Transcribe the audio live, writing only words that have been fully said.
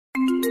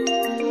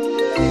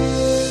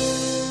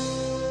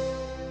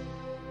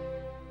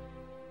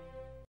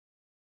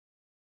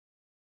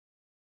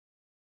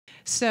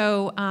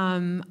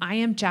I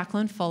am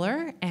Jacqueline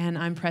Fuller, and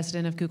I'm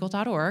president of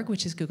Google.org,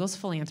 which is Google's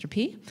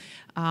philanthropy.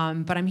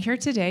 But I'm here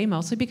today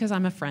mostly because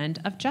I'm a friend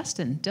of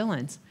Justin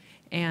Dillon's.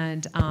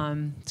 And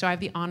so I have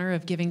the honor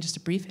of giving just a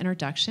brief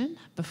introduction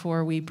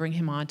before we bring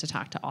him on to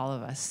talk to all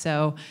of us.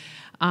 So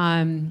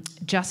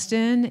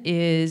Justin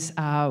is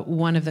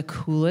one of the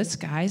coolest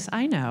guys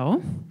I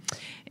know.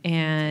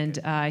 And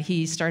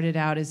he started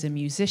out as a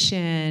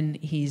musician,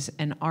 he's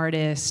an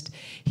artist,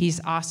 he's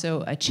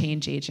also a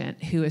change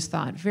agent who has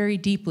thought very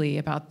deeply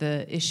about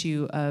the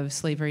issue of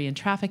slavery and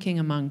trafficking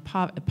among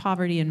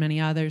poverty and many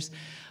others.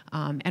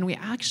 And we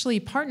actually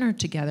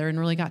partnered together and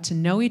really got to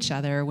know each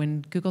other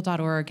when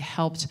Google.org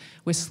helped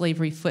with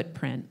Slavery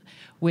Footprint,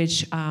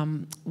 which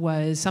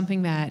was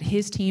something that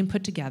his team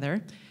put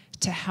together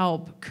to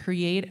help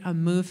create a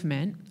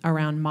movement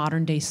around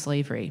modern-day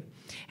slavery.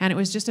 And it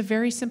was just a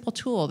very simple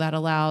tool that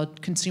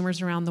allowed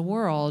consumers around the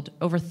world,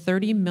 over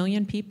 30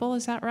 million people,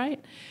 is that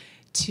right,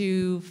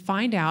 to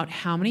find out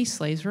how many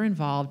slaves were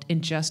involved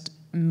in just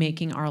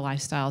making our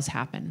lifestyles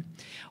happen.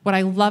 What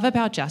I love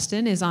about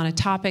Justin is on a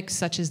topic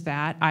such as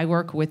that, I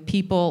work with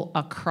people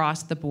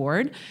across the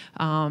board,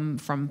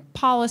 from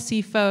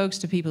policy folks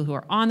to people who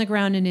are on the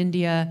ground in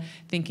India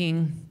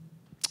thinking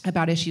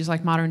about issues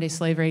like modern-day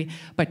slavery.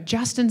 But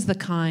Justin's the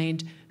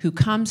kind who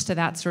comes to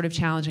that sort of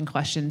challenging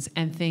questions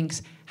and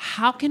thinks,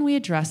 how can we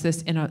address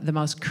this in the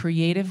most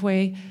creative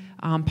way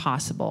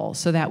possible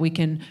so that we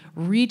can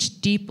reach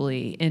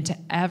deeply into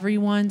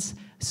everyone's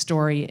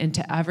story,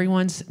 into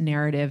everyone's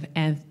narrative,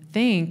 and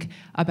think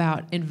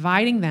about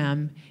inviting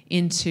them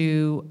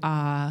into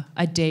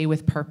a day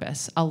with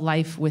purpose, a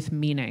life with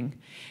meaning.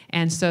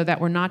 And so that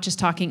we're not just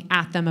talking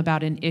at them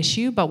about an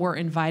issue, but we're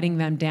inviting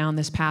them down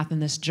this path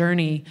and this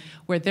journey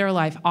where their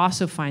life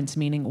also finds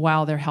meaning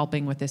while they're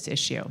helping with this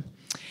issue.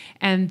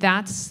 And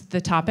that's the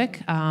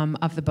topic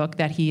of the book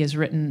that he has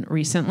written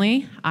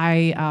recently.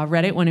 I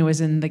read it when it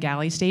was in the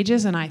galley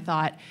stages, and I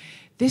thought,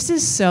 this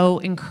is so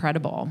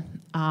incredible.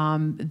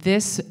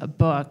 This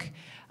book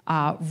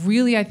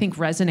really, I think,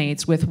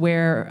 resonates with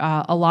where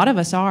a lot of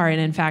us are.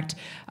 And in fact,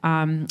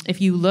 if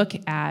you look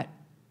at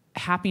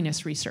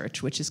happiness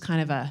research, which is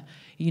kind of a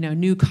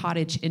new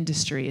cottage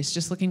industry, is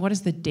just looking, what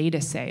does the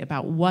data say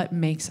about what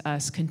makes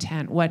us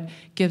content, what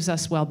gives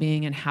us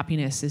well-being and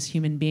happiness as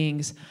human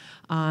beings.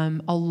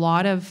 A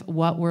lot of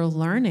what we're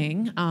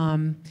learning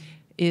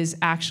is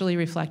actually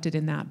reflected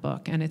in that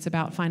book, and it's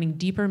about finding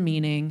deeper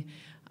meaning,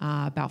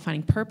 about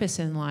finding purpose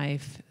in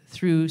life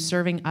through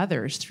serving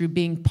others, through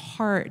being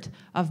part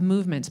of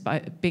movements, by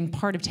being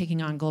part of taking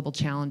on global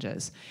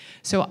challenges.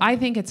 So I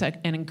think it's an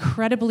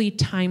incredibly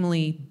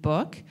timely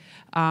book.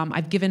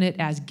 I've given it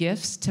as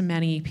gifts to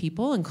many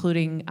people,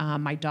 including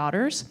my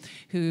daughters,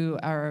 who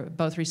are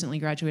both recently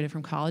graduated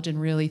from college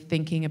and really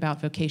thinking about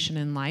vocation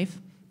in life.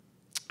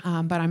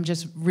 But I'm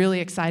just really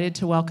excited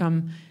to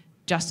welcome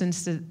Justin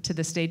to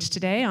the stage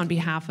today on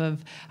behalf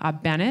of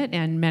Bennett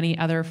and many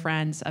other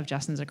friends of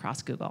Justin's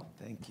across Google.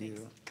 Thank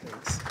you.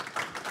 Thanks.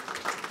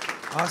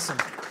 Awesome.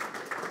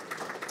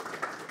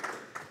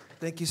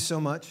 Thank you so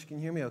much. Can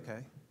you hear me okay?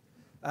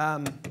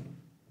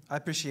 I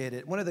appreciate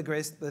it. One of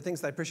the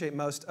things that I appreciate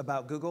most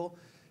about Google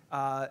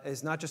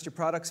is not just your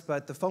products,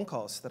 but the phone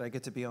calls that I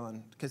get to be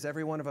on, because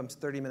every one of them is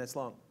 30 minutes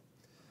long.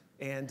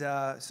 And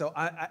so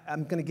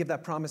I'm going to give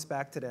that promise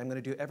back today. I'm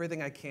going to do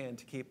everything I can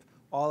to keep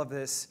all of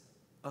this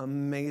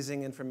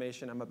amazing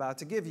information I'm about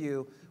to give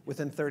you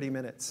within 30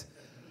 minutes.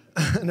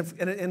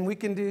 and we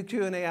can do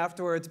Q&A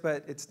afterwards,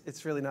 but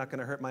it's really not going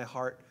to hurt my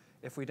heart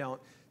if we don't.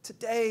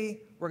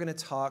 Today, we're going to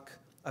talk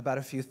about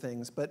a few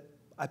things, but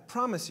I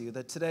promise you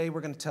that today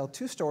we're going to tell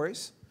two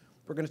stories.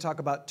 We're going to talk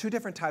about two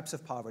different types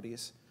of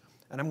poverties,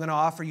 and I'm going to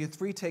offer you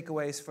 3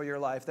 takeaways for your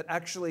life that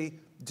actually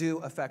do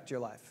affect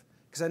your life.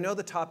 Because I know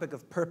the topic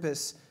of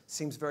purpose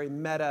seems very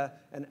meta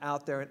and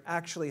out there, and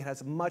actually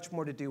has much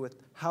more to do with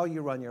how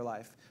you run your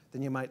life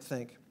than you might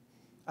think.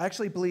 I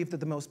actually believe that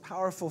the most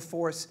powerful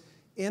force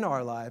in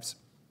our lives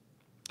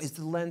is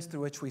the lens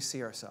through which we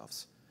see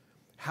ourselves.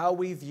 How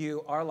we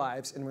view our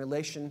lives in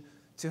relation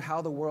to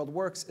how the world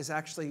works is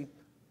actually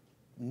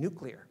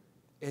nuclear.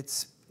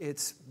 It's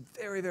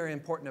very, very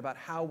important about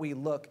how we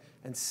look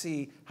and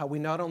see how we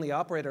not only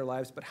operate our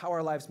lives, but how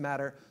our lives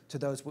matter to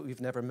those we've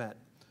never met.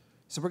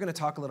 So we're going to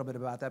talk a little bit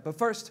about that. But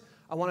first,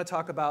 I want to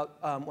talk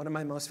about one of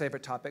my most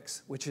favorite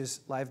topics, which is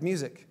live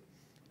music.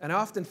 And I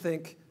often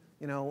think,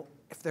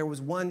 if there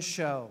was one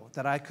show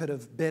that I could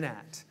have been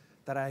at,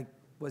 that I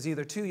was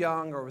either too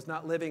young or was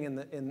not living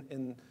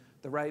in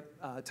the right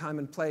time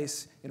and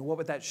place, what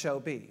would that show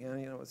be?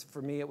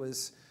 For me, it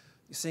was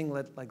seeing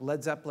like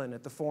Led Zeppelin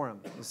at the Forum,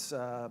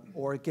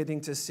 or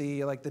getting to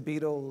see like the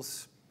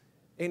Beatles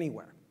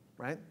anywhere,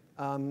 right?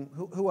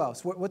 Who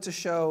else? What's a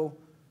show,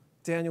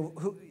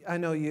 Daniel? I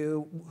know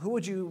you. Who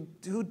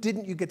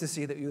didn't you get to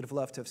see that you would have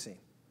loved to have seen?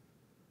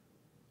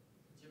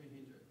 Jimi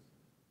Hendrix.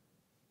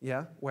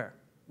 Yeah, where?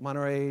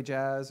 Monterey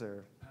Jazz,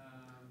 or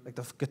like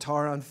the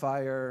Guitar on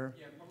Fire?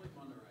 Yeah, probably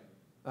Monterey.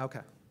 Okay.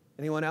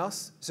 Anyone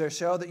else? Is there a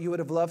show that you would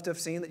have loved to have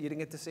seen that you didn't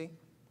get to see?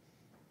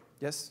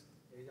 Yes?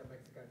 There is a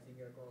Mexican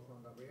singer called Juan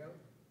Gabriel.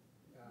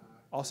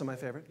 Also my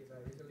favorite. Because I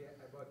recently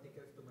I bought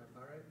tickets to my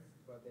parents,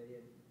 but they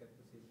didn't get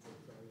to see it, so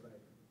I was like,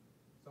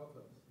 so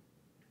close.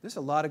 There's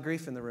a lot of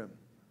grief in the room.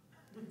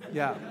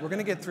 Yeah, we're going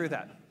to get through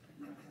that.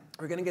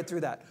 We're going to get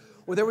through that.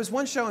 Well, there was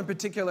one show in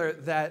particular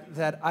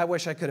that I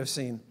wish I could have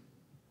seen.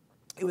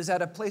 It was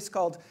at a place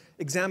called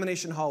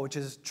Examination Hall, which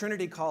is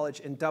Trinity College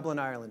in Dublin,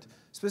 Ireland,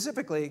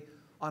 specifically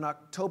on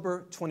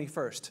October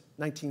 21st,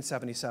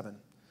 1977.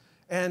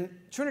 And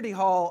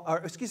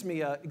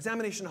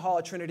Examination Hall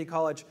at Trinity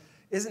College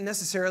isn't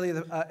necessarily,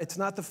 it's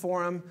not the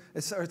Forum,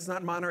 it's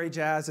not Monterey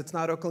Jazz, it's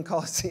not Oakland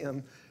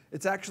Coliseum.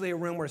 It's actually a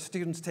room where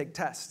students take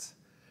tests.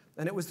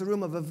 And it was the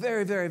room of a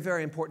very, very,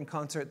 very important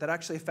concert that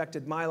actually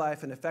affected my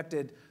life and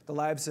affected the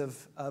lives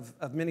of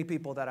many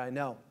people that I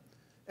know.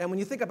 And when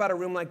you think about a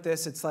room like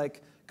this, it's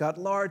like got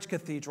large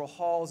cathedral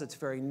halls, it's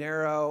very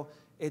narrow,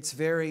 it's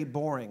very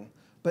boring.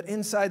 But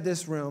inside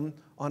this room,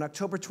 on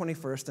October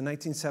 21st, in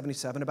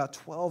 1977, about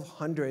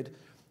 1,200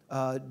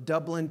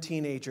 Dublin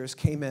teenagers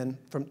came in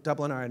from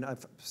Dublin, Ireland. I'm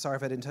sorry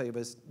if I didn't tell you it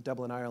was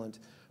Dublin, Ireland.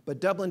 But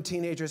Dublin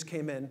teenagers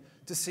came in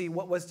to see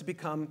what was to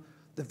become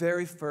the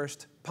very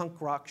first punk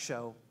rock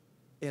show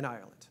in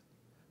Ireland.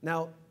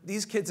 Now,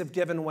 these kids have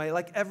given way,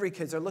 like every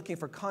kid, they're looking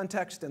for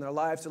context in their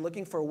lives. They're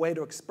looking for a way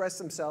to express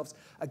themselves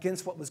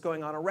against what was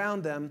going on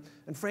around them.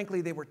 And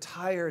frankly, they were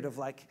tired of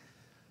like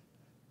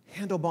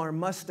handlebar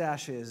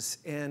mustaches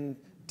and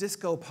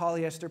disco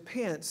polyester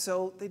pants.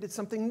 So they did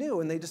something new,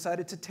 and they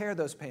decided to tear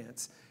those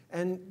pants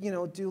and, you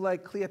know, do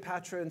like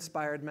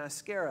Cleopatra-inspired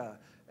mascara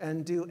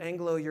and do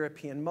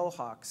Anglo-European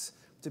mohawks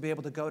to be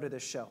able to go to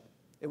this show.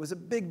 It was a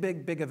big,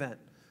 big, big event.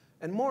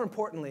 And more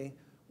importantly,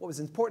 what was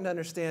important to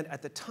understand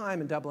at the time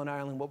in Dublin,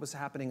 Ireland, what was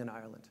happening in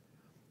Ireland.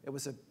 It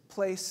was a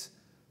place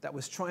that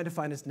was trying to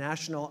find its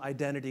national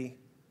identity,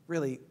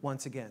 really,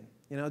 once again.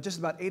 You know, just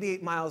about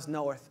 88 miles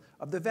north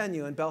of the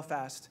venue in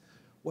Belfast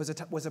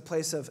was a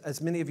place of,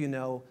 as many of you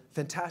know,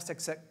 fantastic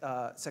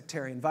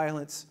sectarian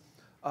violence.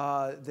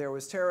 There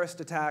was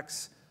terrorist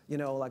attacks, you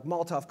know, like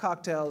Molotov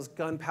cocktails,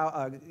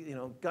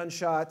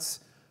 gunshots.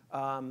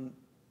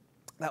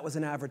 That was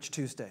an average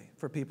Tuesday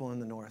for people in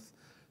the north.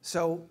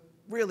 So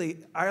really,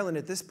 Ireland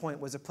at this point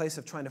was a place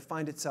of trying to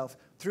find itself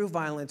through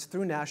violence,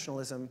 through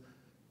nationalism.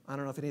 I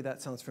don't know if any of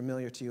that sounds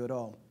familiar to you at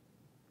all.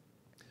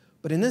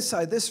 But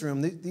inside this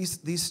room,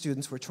 these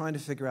students were trying to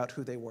figure out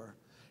who they were.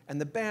 And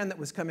the band that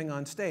was coming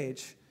on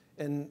stage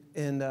in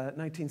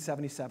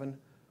 1977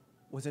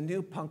 was a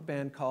new punk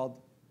band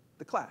called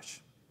The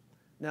Clash.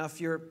 Now, if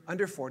you're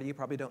under 40, you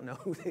probably don't know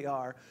who they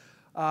are.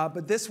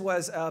 But this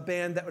was a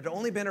band that had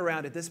only been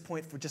around at this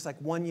point for just like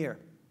 1 year.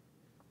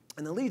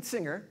 And the lead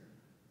singer,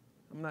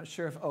 I'm not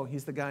sure if, oh,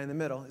 he's the guy in the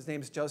middle. His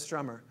name is Joe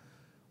Strummer,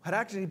 had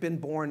actually been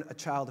born a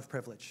child of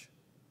privilege.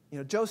 You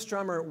know, Joe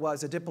Strummer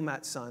was a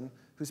diplomat's son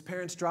whose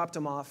parents dropped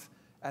him off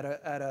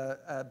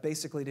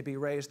basically to be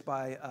raised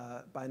by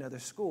another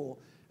school.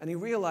 And he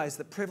realized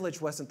that privilege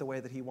wasn't the way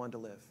that he wanted to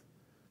live.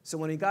 So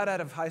when he got out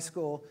of high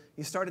school,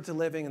 he started to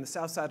living in the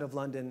south side of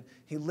London.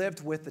 He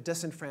lived with the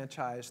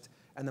disenfranchised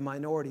and the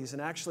minorities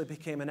and actually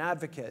became an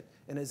advocate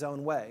in his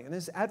own way. And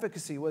his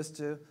advocacy was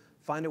to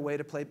find a way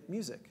to play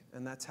music.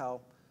 And that's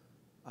how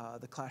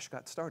the Clash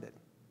got started.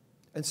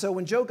 And so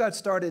when Joe got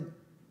started,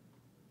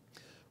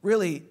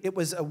 really, it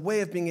was a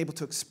way of being able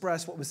to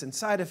express what was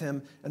inside of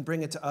him and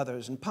bring it to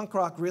others. And punk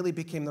rock really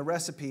became the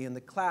recipe, and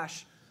the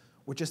Clash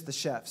were just the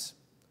chefs.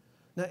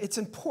 Now, it's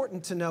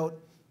important to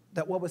note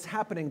that what was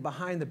happening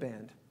behind the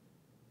band,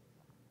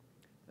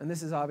 and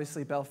this is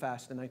obviously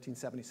Belfast in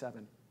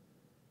 1977.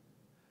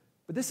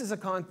 But this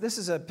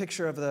is a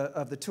picture of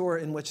the tour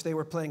in which they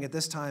were playing at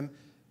this time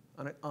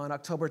on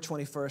October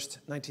 21st,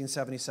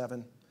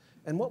 1977.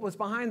 And what was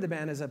behind the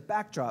band is a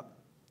backdrop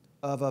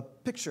of a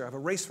picture of a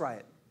race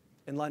riot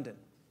in London.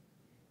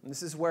 And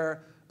this is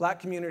where black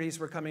communities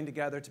were coming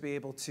together to be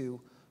able to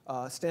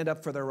stand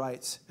up for their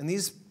rights. And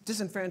these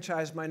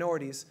disenfranchised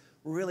minorities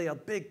were really a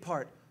big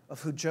part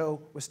of who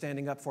Joe was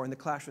standing up for and the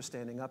Clash was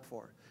standing up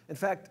for. In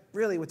fact,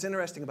 really what's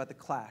interesting about the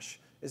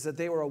Clash is that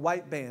they were a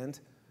white band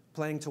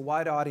playing to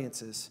white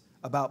audiences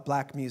about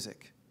black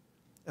music.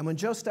 And when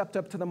Joe stepped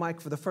up to the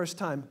mic for the first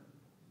time,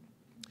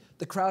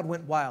 the crowd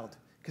went wild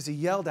because he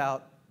yelled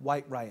out,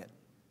 "White Riot."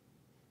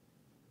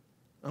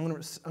 I'm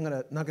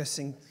not gonna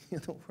sing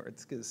the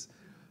words because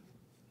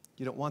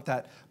you don't want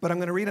that, but I'm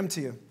gonna read them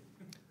to you.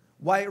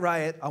 White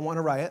riot, I want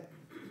to riot.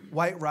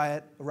 White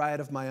riot, a riot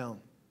of my own.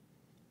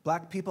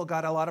 Black people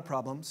got a lot of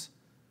problems,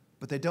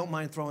 but they don't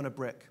mind throwing a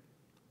brick.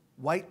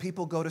 White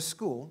people go to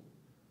school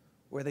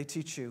where they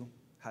teach you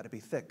how to be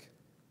thick.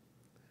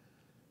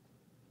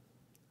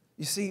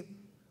 You see,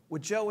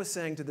 what Joe was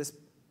saying to this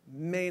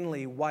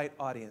mainly white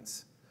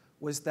audience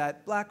was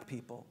that black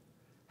people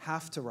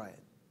have to riot.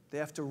 They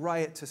have to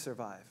riot to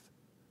survive,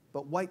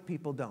 but white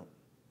people don't.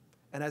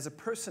 And as a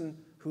person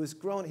who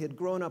had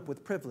grown up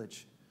with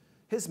privilege,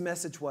 his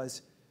message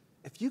was,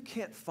 if you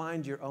can't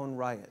find your own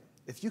riot,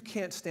 if you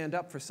can't stand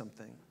up for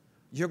something,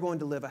 you're going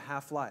to live a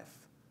half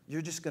life.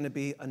 You're just going to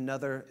be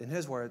another, in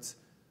his words,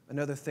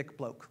 another thick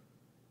bloke.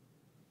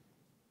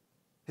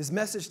 His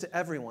message to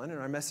everyone, and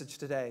our message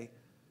today,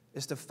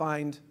 is to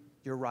find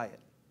your riot.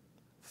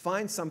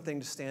 Find something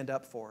to stand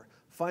up for.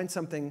 Find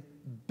something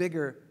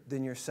bigger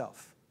than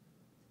yourself.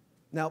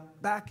 Now,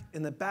 back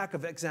in the back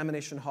of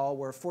examination hall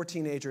were 4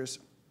 teenagers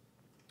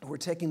who were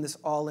taking this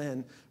all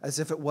in as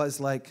if it was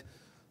like,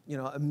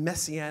 a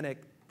messianic,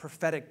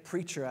 prophetic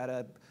preacher at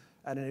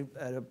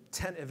a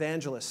tent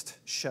evangelist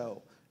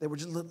show. They were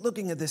just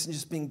looking at this and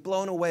just being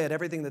blown away at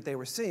everything that they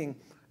were seeing.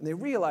 And they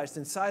realized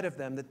inside of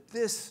them that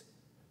this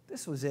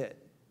was it.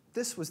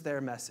 This was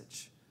their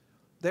message.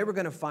 They were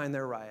going to find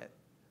their riot.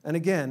 And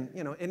again,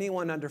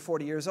 anyone under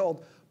 40 years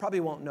old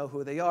probably won't know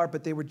who they are,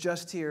 but they were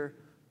just here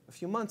a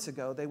few months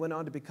ago. They went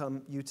on to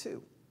become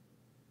U2.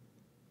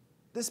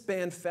 This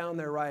band found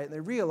their riot, and they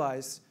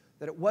realized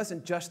that it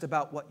wasn't just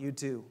about what you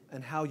do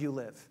and how you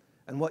live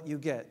and what you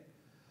get,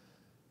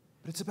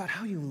 but it's about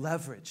how you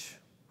leverage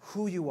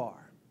who you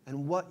are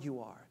and what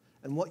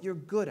you're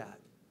good at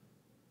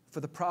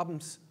for the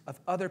problems of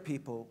other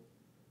people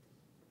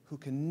who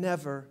can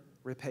never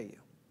repay you.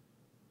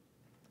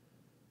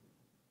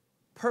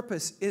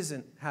 Purpose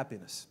isn't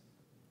happiness,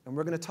 and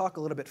we're going to talk a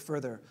little bit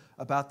further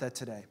about that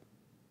today.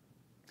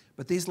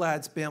 But these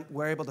lads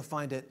were able to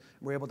find it,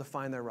 and were able to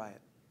find their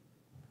riot.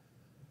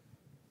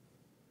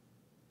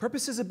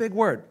 Purpose is a big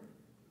word,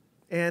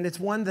 and it's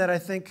one that I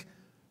think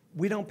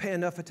we don't pay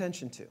enough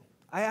attention to.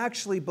 I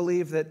actually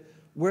believe that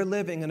we're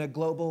living in a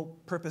global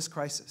purpose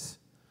crisis.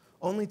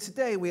 Only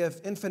today we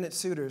have infinite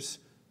suitors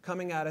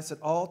coming at us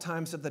at all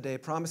times of the day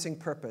promising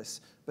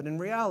purpose, but in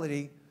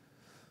reality,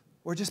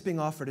 we're just being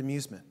offered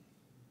amusement.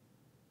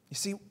 You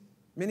see,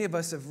 many of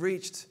us have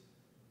reached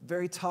the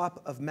very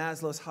top of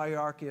Maslow's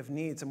hierarchy of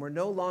needs, and we're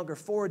no longer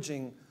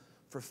foraging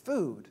for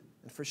food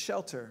and for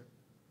shelter.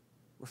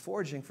 We're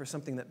foraging for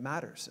something that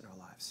matters in our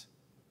lives.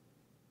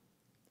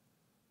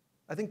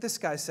 I think this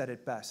guy said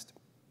it best,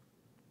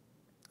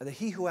 that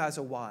he who has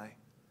a why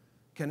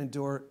can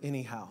endure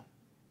anyhow.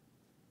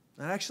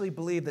 And I actually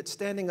believe that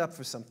standing up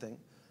for something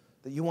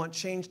that you want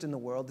changed in the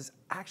world is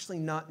actually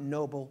not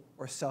noble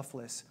or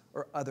selfless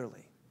or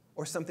otherly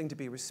or something to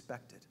be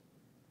respected.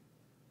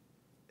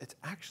 It's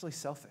actually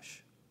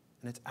selfish,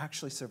 and it's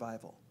actually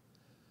survival.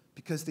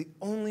 Because the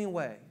only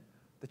way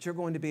that you're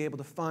going to be able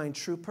to find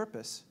true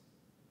purpose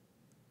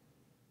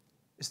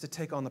is to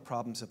take on the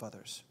problems of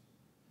others.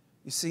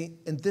 You see,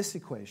 in this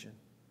equation,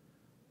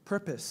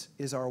 purpose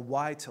is our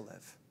why to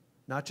live,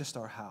 not just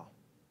our how.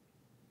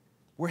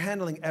 We're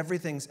handling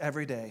everything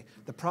every day.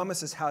 The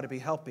promise is how to be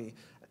happy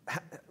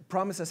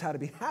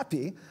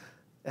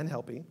and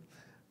healthy.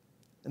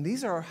 And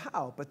these are our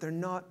how, but they're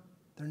not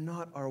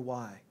our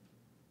why.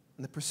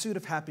 And the pursuit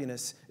of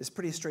happiness is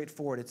pretty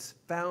straightforward. It's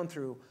found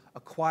through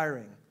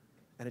acquiring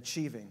and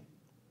achieving.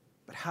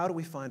 But how do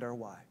we find our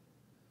why?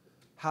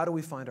 How do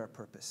we find our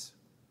purpose?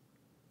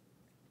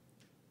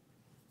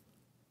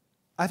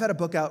 I've had a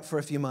book out for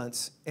a few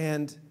months,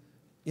 and,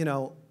 you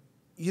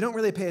don't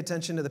really pay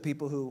attention to the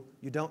people who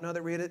you don't know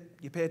that read it.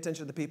 You pay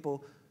attention to the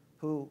people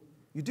who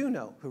you do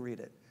know who read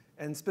it.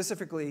 And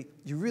specifically,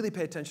 you really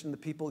pay attention to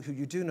the people who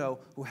you do know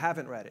who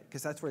haven't read it,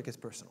 because that's where it gets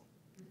personal.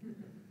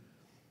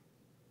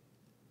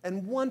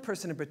 And one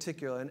person in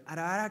particular, and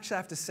I actually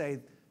have to say,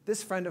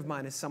 this friend of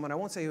mine is someone, I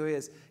won't say who he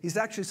is, he's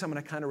actually someone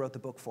I kind of wrote the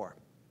book for,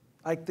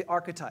 like the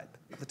archetype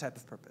of the type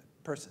of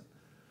person.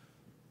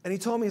 And he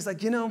told me, he's like,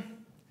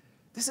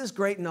 this is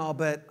great and all,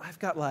 but I've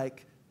got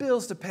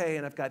bills to pay,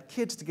 and I've got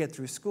kids to get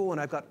through school,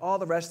 and I've got all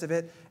the rest of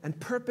it, and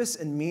purpose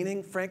and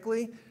meaning,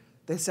 frankly,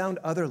 they sound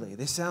otherly.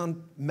 They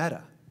sound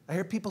meta. I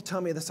hear people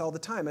tell me this all the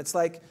time. It's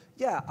like,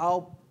 yeah,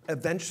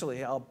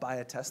 eventually I'll buy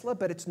a Tesla,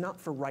 but it's not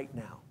for right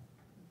now.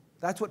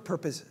 That's what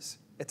purpose is.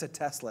 It's a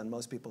Tesla in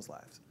most people's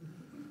lives.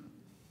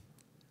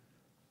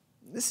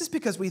 This is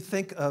because we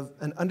think of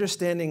an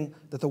understanding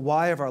that the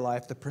why of our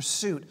life, the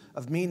pursuit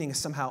of meaning, is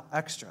somehow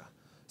extra,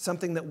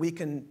 something that we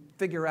can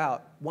figure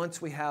out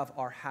once we have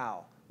our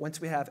how, once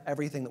we have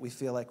everything that we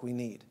feel like we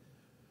need.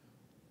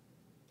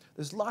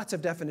 There's lots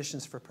of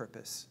definitions for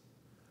purpose,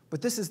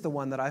 but this is the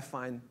one that I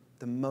find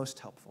the most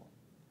helpful.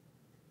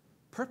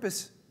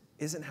 Purpose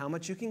isn't how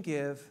much you can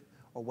give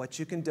or what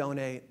you can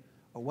donate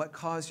or what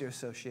cause you're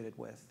associated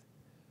with.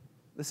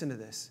 Listen to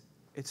this.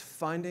 It's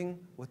finding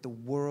what the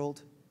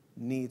world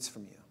needs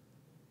from you.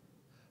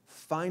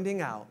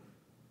 Finding out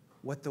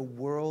what the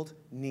world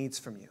needs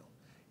from you.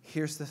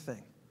 Here's the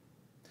thing.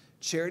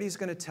 Charity is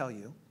going to tell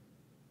you,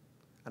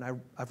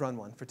 and I've run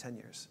one for 10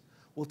 years,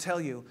 will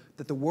tell you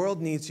that the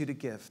world needs you to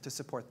give to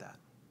support that.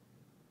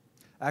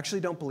 I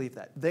actually don't believe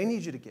that. They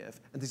need you to give,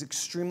 and it's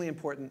extremely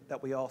important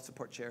that we all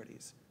support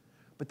charities.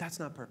 But that's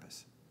not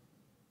purpose.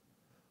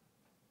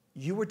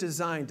 You were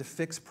designed to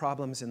fix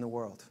problems in the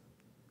world.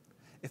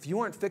 If you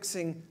aren't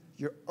fixing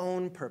your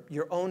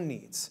own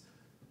needs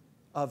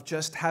of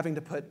just having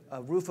to put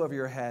a roof over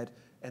your head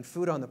and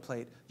food on the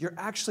plate, you're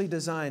actually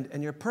designed,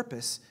 and your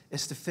purpose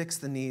is to fix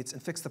the needs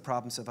and fix the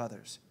problems of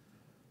others.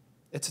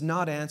 It's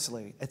not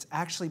ancillary. It's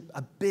actually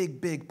a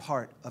big, big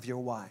part of your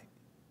why.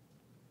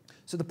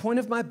 So the point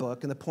of my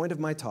book and the point of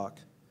my talk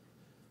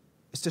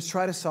is to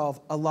try to solve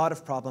a lot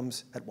of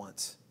problems at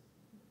once.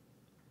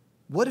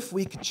 What if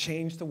we could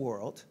change the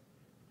world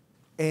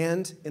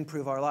and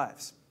improve our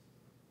lives?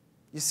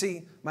 You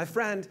see, my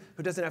friend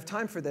who doesn't have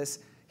time for this,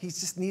 he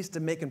just needs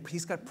to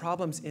he's got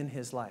problems in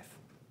his life.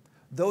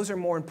 Those are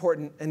more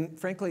important, and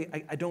frankly,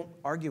 I don't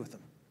argue with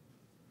him.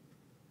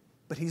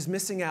 But he's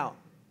missing out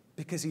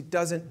because he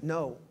doesn't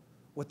know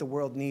what the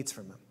world needs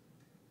from him.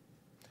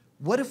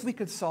 What if we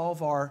could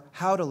solve our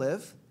how to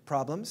live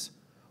problems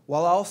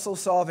while also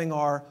solving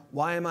our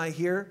why am I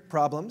here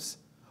problems,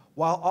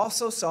 while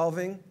also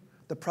solving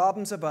the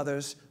problems of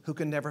others who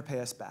can never pay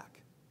us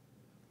back?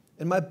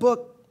 In my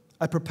book,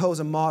 I propose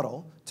a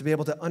model to be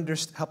able to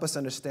help us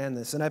understand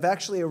this. And I've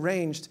actually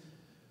arranged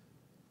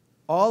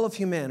all of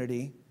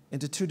humanity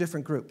into two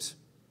different groups,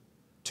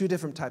 two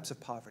different types of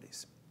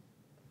poverties.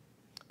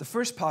 The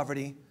first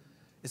poverty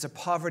is a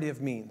poverty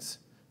of means.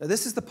 Now,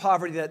 this is the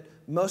poverty that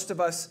most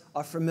of us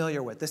are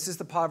familiar with. This is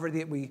the poverty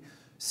that we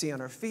see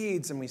on our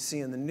feeds and we see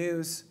in the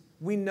news.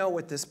 We know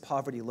what this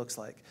poverty looks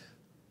like.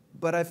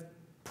 But I've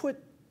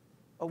put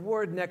a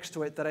word next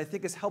to it that I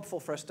think is helpful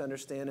for us to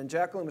understand. And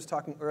Jacqueline was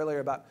talking earlier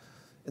about,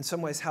 in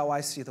some ways, how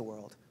I see the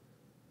world.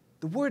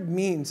 The word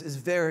means is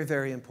very,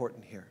 very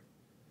important here.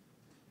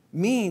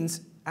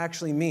 Means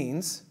actually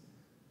means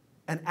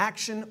an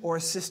action or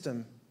a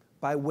system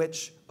by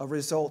which a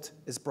result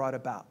is brought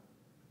about.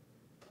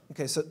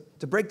 Okay, so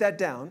to break that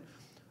down,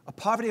 a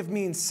poverty of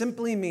means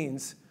simply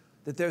means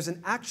that there's an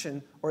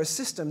action or a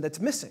system that's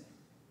missing.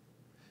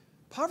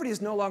 Poverty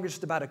is no longer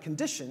just about a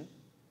condition,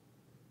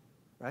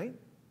 right?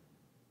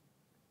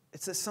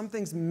 It's that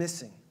something's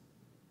missing.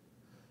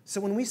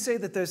 So when we say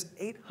that there's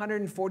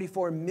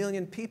 844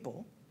 million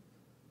people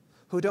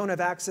who don't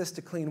have access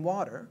to clean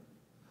water,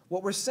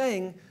 what we're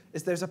saying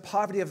is there's a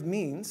poverty of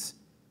means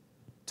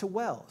to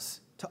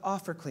wells, to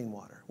offer clean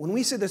water. When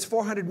we say there's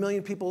 400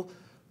 million people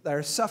that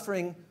are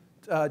suffering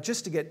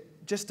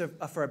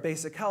for a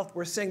basic health,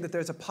 we're saying that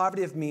there's a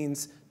poverty of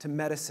means to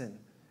medicine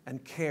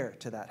and care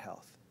to that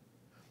health.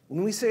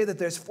 When we say that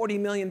there's 40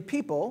 million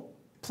people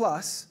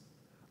plus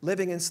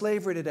living in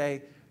slavery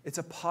today, it's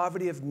a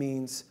poverty of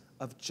means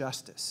of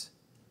justice.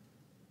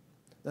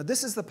 Now,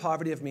 this is the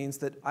poverty of means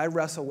that I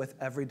wrestle with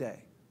every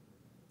day.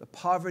 The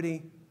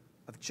poverty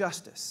of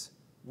justice.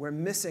 We're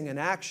missing an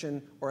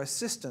action or a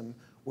system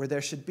where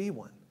there should be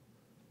one.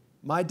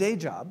 My day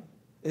job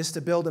is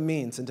to build a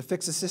means and to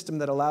fix a system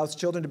that allows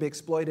children to be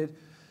exploited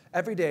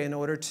every day in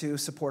order to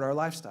support our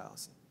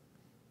lifestyles.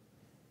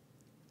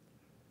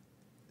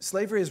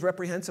 Slavery is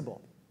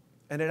reprehensible,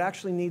 and it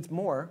actually needs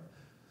more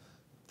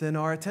than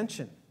our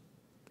attention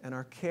and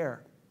our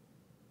care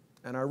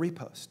and our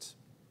reposts.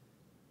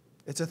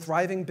 It's a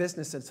thriving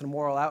business, and it's a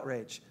moral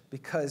outrage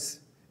because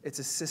it's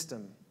a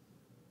system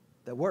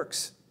that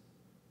works.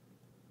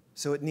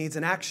 So it needs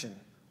an action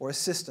or a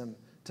system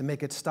to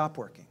make it stop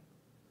working.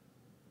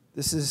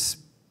 This is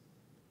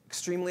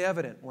extremely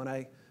evident when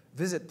I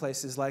visit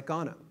places like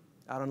Ghana,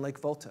 out on Lake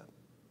Volta.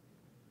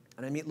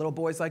 And I meet little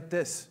boys like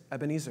this,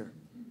 Ebenezer,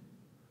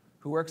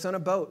 who works on a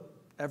boat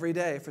every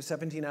day for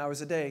 17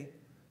 hours a day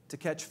to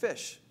catch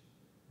fish.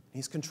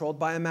 He's controlled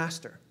by a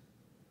master.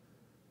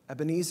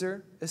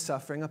 Ebenezer is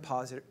suffering a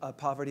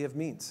poverty of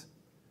means.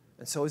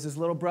 And so is his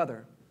little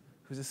brother,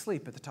 who's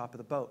asleep at the top of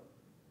the boat.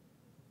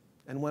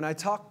 And when I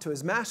talk to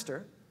his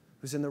master,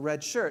 who's in the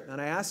red shirt, and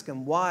I ask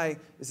him, why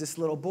is this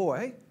little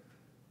boy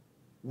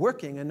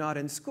working and not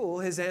in school,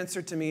 his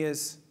answer to me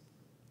is,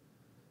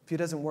 if he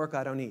doesn't work,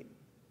 I don't eat.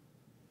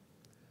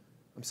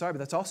 I'm sorry, but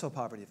that's also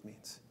poverty of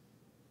means.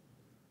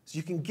 So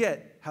you can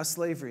get how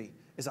slavery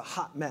is a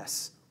hot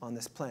mess on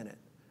this planet.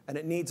 And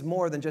it needs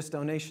more than just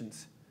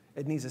donations.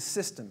 It needs a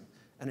system,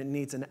 and it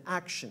needs an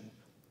action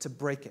to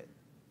break it.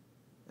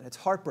 And it's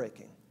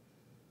heartbreaking,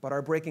 but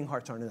our breaking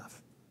hearts aren't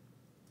enough.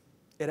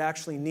 It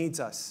actually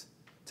needs us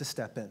to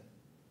step in.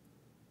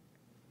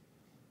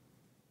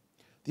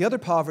 The other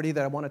poverty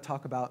that I want to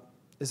talk about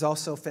is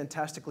also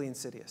fantastically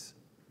insidious.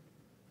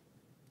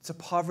 It's a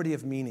poverty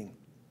of meaning.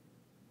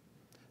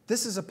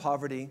 This is a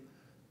poverty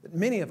that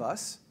many of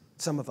us,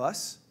 some of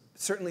us,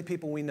 certainly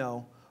people we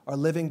know, are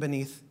living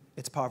beneath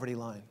its poverty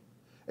line.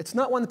 It's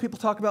not one that people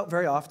talk about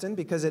very often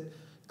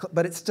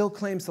but it still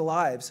claims the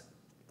lives.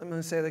 I'm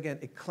going to say it again.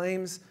 It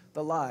claims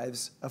the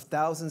lives of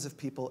thousands of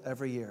people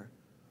every year.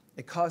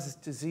 It causes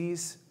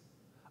disease,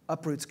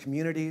 uproots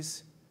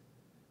communities,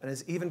 and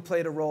has even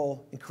played a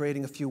role in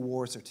creating a few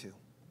wars or two.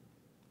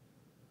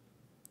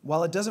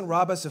 While it doesn't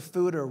rob us of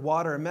food or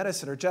water or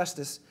medicine or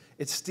justice,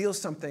 it steals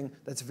something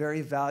that's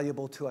very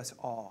valuable to us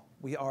all.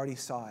 We already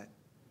saw it.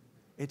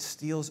 It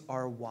steals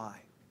our why.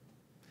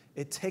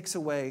 It takes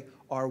away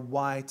our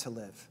why to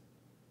live.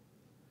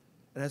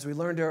 And as we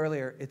learned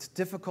earlier, it's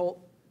difficult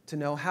to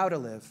know how to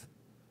live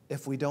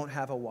if we don't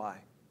have a why,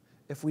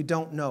 if we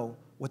don't know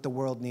what the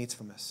world needs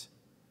from us.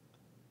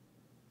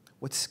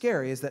 What's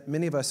scary is that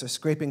many of us are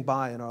scraping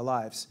by in our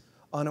lives,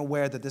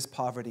 unaware that this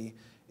poverty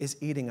is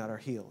eating at our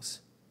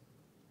heels.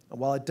 And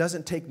while it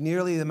doesn't take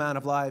nearly the amount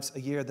of lives a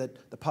year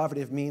that the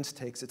poverty of means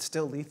takes, it's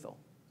still lethal.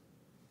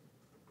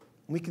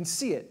 We can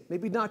see it,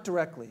 maybe not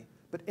directly,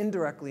 but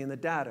indirectly in the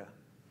data,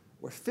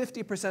 where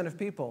 50% of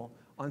people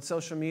on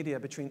social media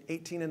between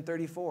 18 and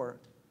 34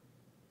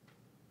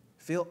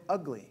 feel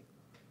ugly.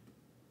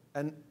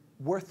 And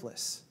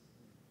worthless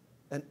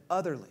and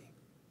otherly.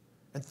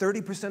 And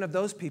 30% of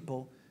those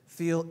people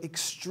feel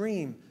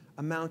extreme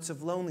amounts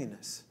of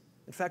loneliness.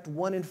 In fact,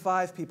 1 in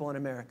 5 people in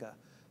America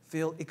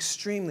feel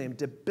extremely and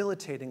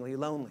debilitatingly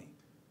lonely.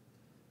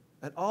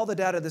 And all the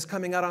data that's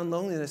coming out on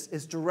loneliness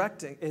is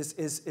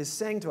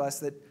saying to us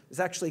that is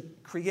actually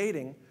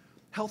creating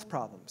health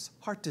problems,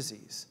 heart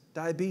disease,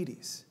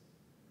 diabetes.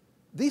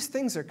 These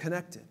things are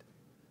connected.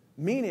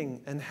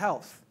 Meaning and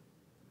health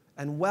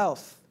and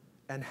wealth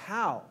and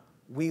how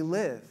we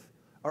live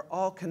are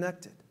all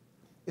connected.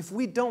 If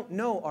we don't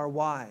know our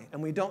why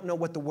and we don't know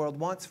what the world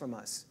wants from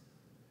us,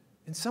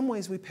 in some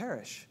ways we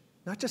perish,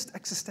 not just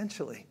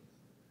existentially,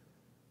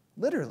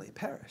 literally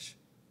perish.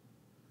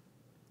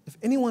 If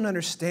anyone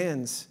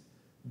understands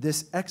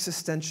this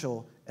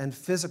existential and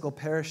physical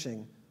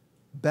perishing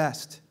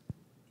best,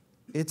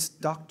 it's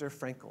Dr.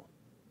 Frankl.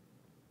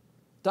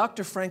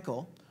 Dr.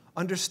 Frankl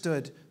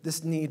understood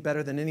this need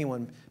better than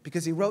anyone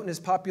because he wrote in his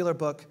popular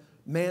book,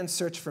 Man's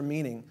Search for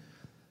Meaning.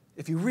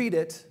 If you read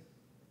it,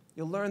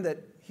 you'll learn that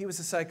he was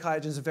a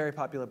psychiatrist. It's a very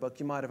popular book.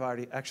 You might have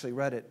already actually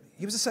read it.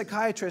 He was a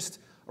psychiatrist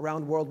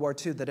around World War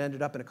II that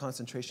ended up in a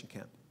concentration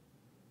camp.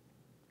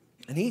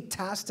 And he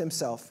tasked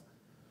himself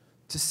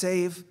to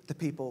save the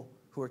people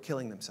who were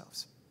killing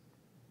themselves.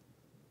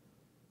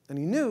 And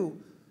he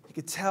knew, he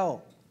could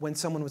tell when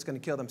someone was going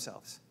to kill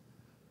themselves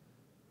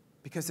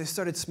because they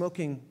started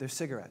smoking their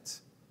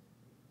cigarettes.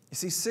 You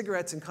see,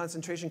 cigarettes in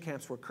concentration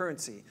camps were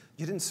currency.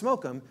 You didn't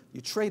smoke them,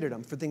 you traded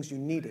them for things you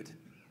needed,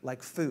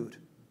 like food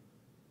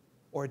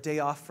or a day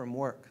off from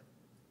work.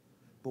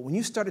 But when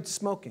you started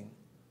smoking,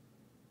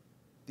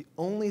 the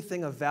only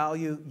thing of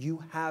value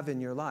you have in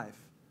your life,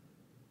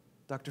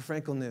 Dr.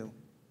 Frankl knew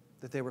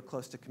that they were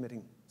close to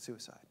committing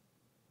suicide.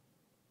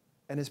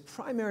 And his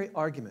primary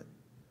argument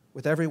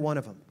with every one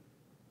of them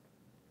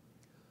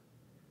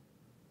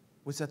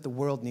was that the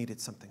world needed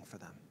something for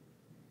them.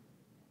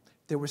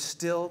 There was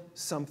still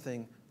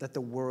something that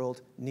the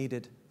world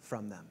needed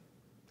from them.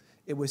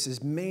 It was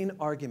his main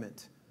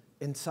argument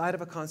inside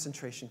of a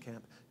concentration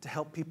camp to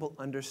help people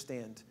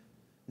understand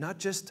not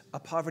just a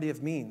poverty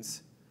of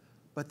means,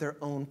 but their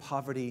own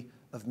poverty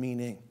of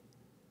meaning.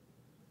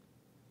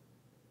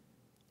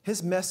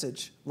 His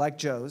message, like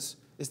Joe's,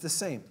 is the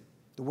same.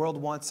 The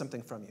world wants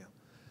something from you.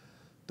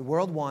 The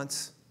world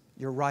wants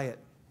your riot.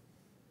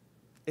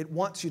 It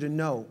wants you to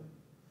know.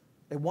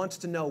 It wants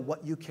to know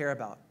what you care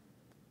about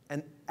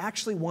and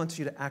actually wants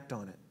you to act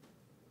on it.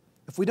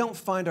 If we don't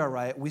find our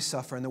riot, we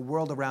suffer, and the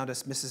world around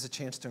us misses a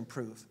chance to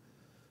improve.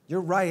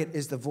 Your riot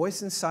is the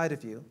voice inside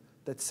of you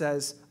that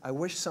says, I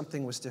wish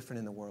something was different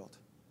in the world.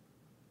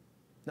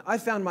 Now, I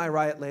found my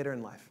riot later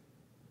in life.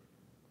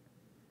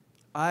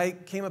 I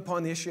came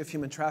upon the issue of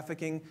human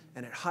trafficking,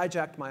 and it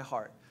hijacked my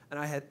heart. And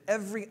I had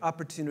every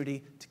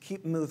opportunity to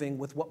keep moving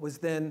with what was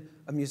then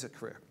a music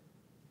career.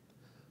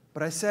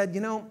 But I said,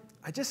 you know,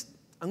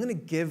 I'm going to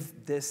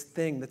give this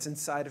thing that's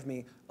inside of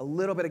me a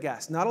little bit of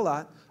gas. Not a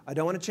lot. I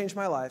don't want to change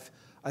my life.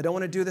 I don't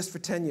want to do this for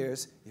 10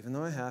 years, even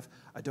though I have.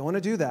 I don't want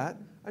to do that.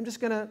 I'm just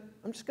going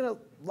to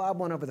lob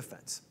one over the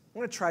fence. I'm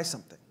going to try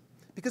something.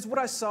 Because what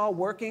I saw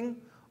working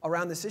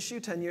around this issue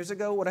 10 years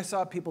ago, what I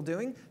saw people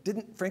doing,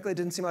 frankly,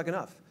 didn't seem like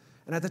enough.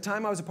 And at the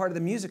time, I was a part of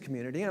the music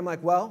community, and I'm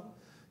like, well,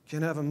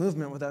 can't have a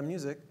movement without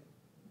music.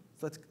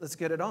 Let's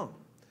get it on.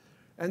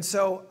 And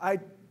so I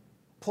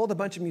pulled a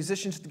bunch of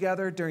musicians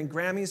together during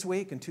Grammys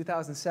week in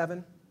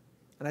 2007,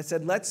 and I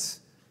said,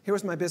 here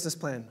was my business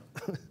plan.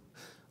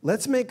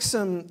 Let's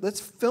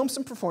film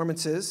some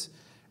performances,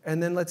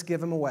 and then let's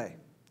give them away.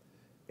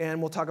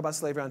 And we'll talk about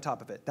slavery on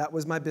top of it. That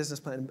was my business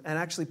plan, and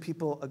actually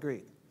people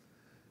agreed.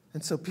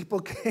 And so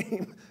people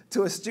came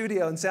to a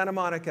studio in Santa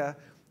Monica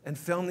and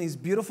filmed these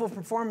beautiful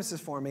performances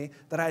for me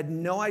that I had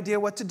no idea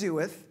what to do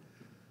with.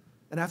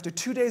 And after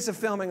 2 days of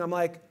filming, I'm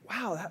like,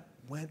 wow, that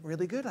went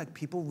really good. Like,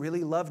 people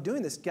really love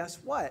doing this. Guess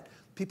what?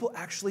 People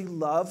actually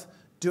love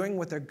doing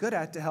what they're good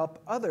at to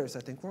help others. I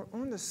think we're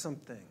onto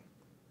something.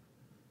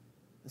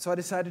 And so I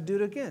decided to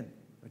do it again.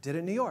 I did it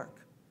in New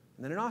York,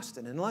 and then in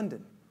Austin, and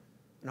London.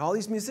 And all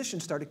these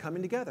musicians started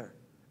coming together.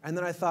 And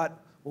then I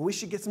thought, well, we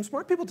should get some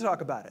smart people to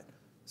talk about it.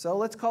 So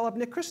let's call up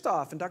Nick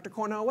Kristof and Dr.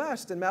 Cornel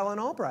West and Madeleine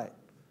Albright.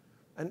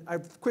 And I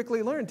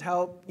quickly learned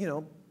how,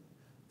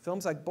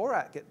 films like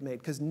Borat get made,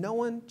 because no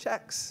one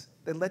checks.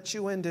 They let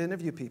you in to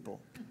interview people.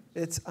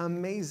 It's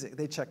amazing.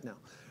 They check now.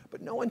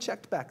 But no one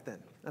checked back then.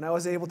 And I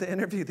was able to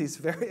interview these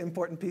very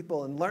important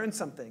people and learn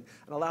something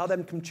and allow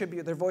them to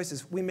contribute their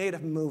voices. We made a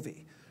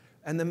movie.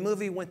 And the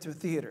movie went through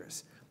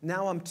theaters.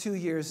 Now I'm 2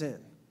 years in.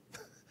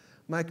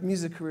 My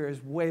music career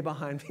is way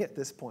behind me at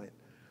this point.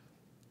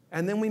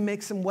 And then we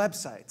make some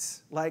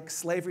websites like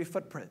Slavery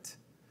Footprint.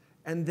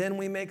 And then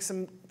we make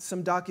some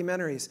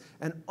documentaries,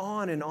 and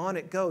on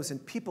it goes,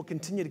 and people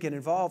continue to get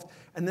involved.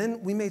 And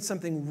then we made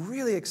something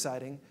really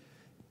exciting,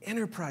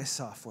 enterprise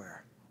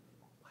software.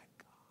 Oh my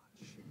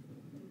gosh.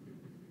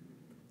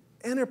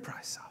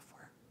 Enterprise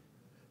software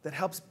that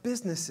helps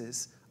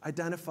businesses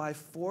identify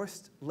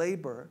forced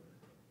labor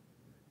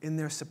in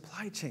their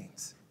supply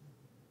chains.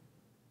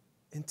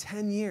 In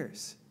 10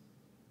 years,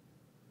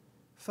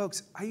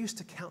 Folks, I used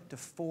to count to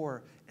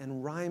 4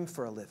 and rhyme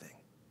for a living.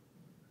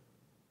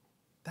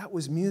 That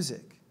was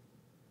music.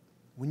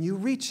 When you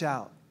reach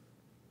out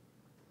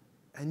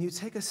and you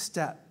take a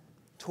step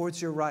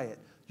towards your riot,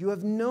 you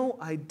have no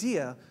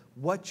idea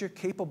what you're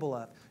capable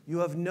of. You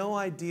have no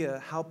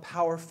idea how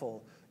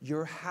powerful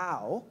your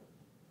how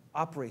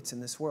operates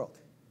in this world.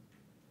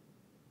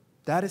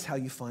 That is how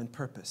you find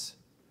purpose,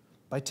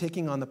 by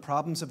taking on the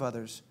problems of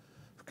others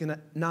who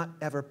can not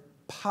ever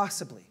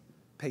possibly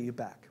pay you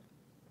back.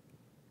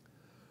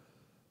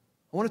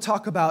 I want to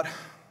talk about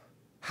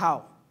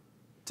how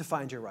to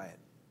find your riot.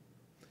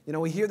 You know,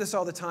 we hear this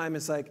all the time.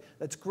 It's like,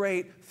 that's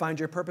great, find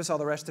your purpose, all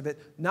the rest of it.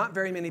 Not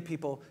very many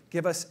people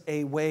give us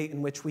a way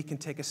in which we can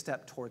take a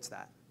step towards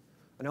that.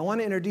 And I want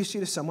to introduce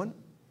you to someone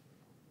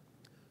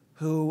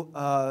who,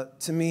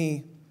 to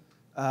me,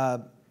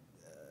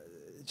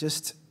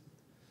 just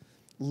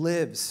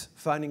lives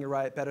finding your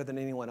riot better than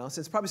anyone else.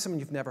 It's probably someone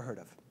you've never heard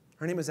of.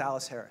 Her name is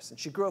Alice Harris, and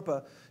she grew up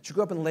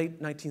in the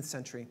late 19th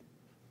century.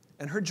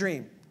 And her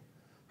dream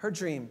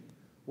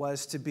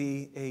was to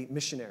be a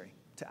missionary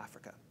to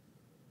Africa.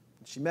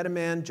 She met a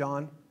man,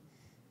 John,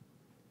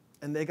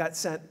 and they got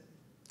sent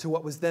to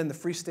what was then the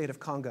Free State of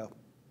Congo,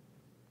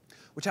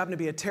 which happened to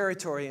be a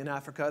territory in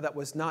Africa that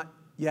was not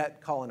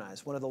yet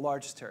colonized, one of the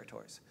largest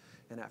territories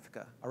in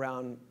Africa,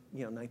 around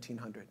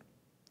 1900.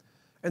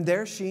 And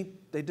there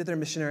they did their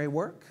missionary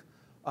work,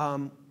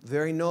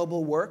 very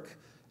noble work.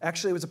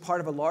 Actually, it was a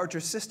part of a larger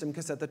system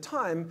because at the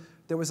time,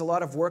 there was a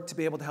lot of work to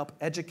be able to help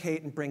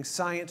educate and bring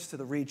science to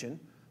the region,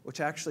 which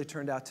actually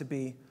turned out to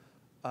be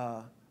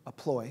a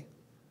ploy.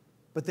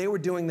 But they were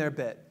doing their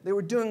bit. They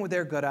were doing what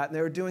they're good at, and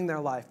they were doing their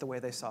life the way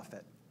they saw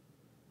fit.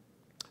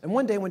 And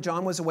one day when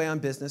John was away on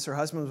business, her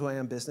husband was away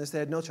on business, they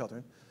had no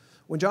children.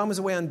 When John was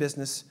away on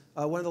business,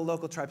 one of the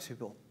local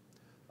tribespeople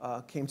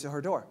came to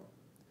her door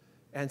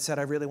and said,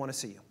 I really want to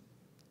see you.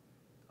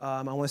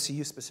 I want to see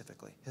you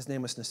specifically. His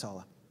name was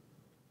Nasala.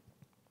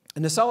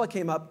 And Nasala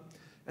came up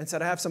and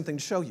said, I have something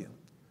to show you.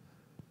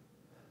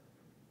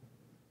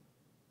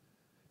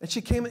 And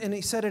she came and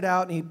he set it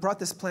out, and he brought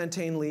this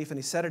plantain leaf and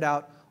he set it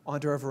out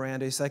onto her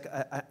veranda. He's like,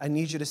 I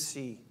need you to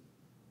see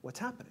what's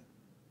happening.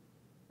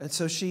 And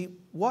so she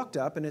walked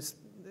up, and it's,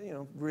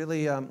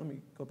 really, let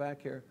me go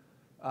back here.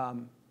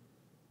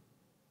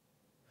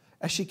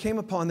 As she came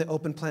upon the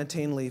open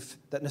plantain leaf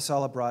that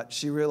Nasala brought,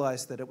 she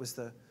realized that it was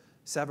the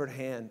severed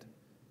hand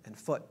and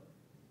foot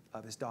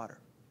of his daughter.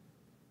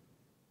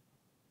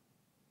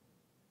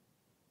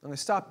 I'm going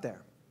to stop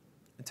there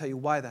and tell you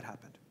why that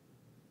happened.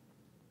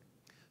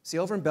 See,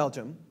 over in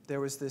Belgium, there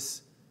was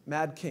this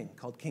mad king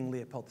called King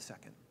Leopold II.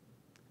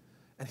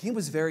 And he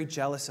was very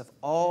jealous of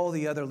all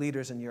the other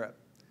leaders in Europe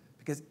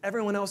because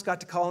everyone else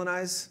got to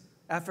colonize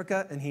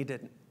Africa and he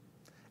didn't.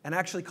 And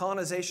actually,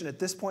 colonization at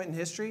this point in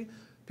history,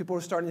 people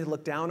were starting to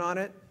look down on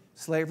it.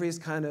 Slavery is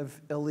kind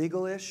of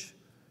illegal-ish.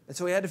 And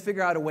so he had to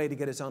figure out a way to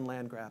get his own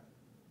land grab.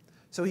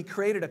 So he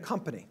created a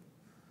company,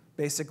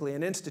 basically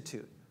an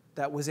institute,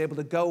 that was able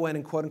to go in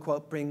and,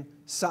 quote-unquote, bring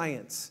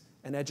science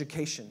and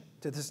education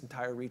to this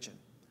entire region.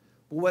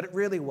 But what it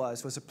really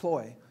was a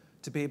ploy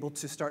to be able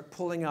to start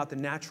pulling out the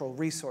natural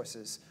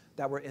resources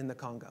that were in the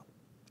Congo.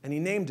 And he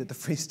named it the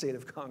Free State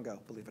of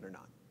Congo, believe it or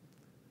not.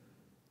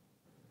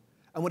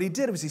 And what he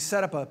did was he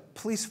set up a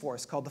police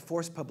force called the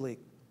Force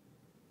Publique,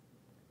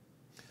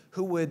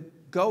 who would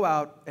go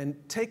out and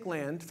take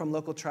land from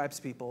local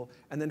tribespeople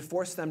and then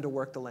force them to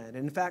work the land.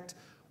 And in fact,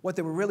 what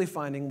they were really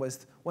finding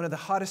was one of the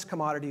hottest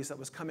commodities that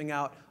was coming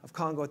out of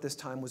Congo at this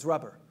time was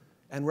rubber.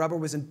 And rubber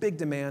was in big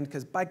demand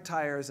because bike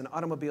tires and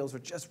automobiles were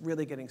just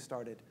really getting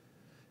started.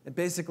 And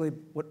basically,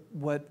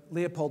 what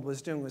Leopold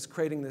was doing was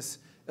creating this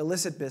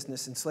illicit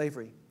business in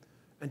slavery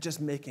and just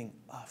making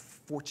a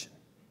fortune.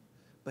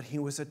 But he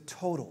was a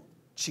total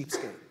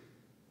cheapskate.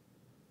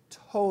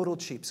 Total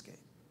cheapskate.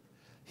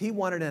 He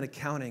wanted an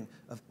accounting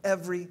of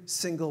every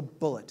single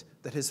bullet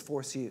that his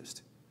force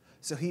used.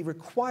 So he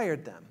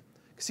required them,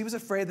 because he was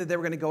afraid that they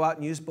were going to go out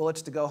and use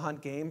bullets to go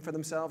hunt game for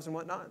themselves and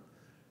whatnot.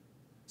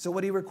 So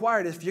what he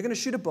required is, if you're going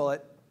to shoot a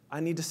bullet,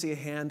 I need to see a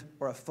hand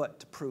or a foot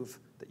to prove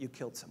that you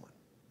killed someone.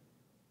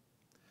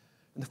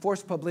 And the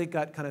Force Publique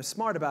got kind of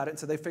smart about it, and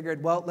so they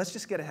figured, well, let's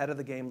just get ahead of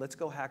the game. Let's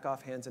go hack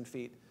off hands and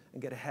feet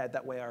and get ahead.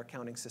 That way our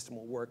accounting system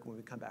will work when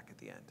we come back at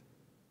the end.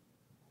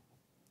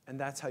 And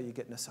that's how you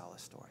get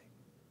Nasala's story.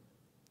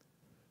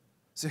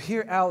 So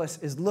here Alice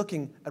is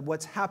looking at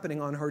what's happening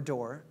on her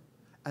door,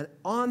 and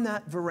on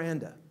that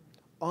veranda,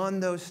 on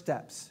those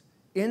steps,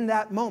 in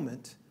that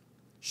moment,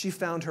 she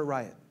found her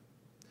riot.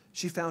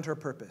 She found her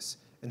purpose.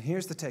 And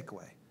here's the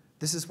takeaway.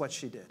 This is what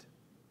she did.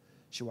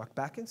 She walked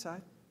back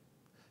inside.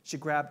 She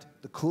grabbed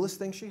the coolest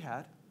thing she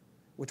had,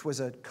 which was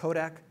a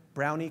Kodak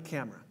Brownie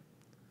camera,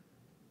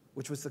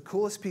 which was the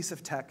coolest piece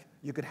of tech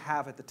you could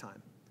have at the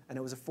time, and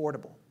it was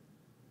affordable.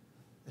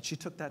 And she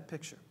took that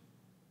picture.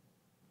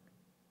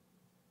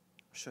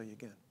 I'll show you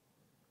again.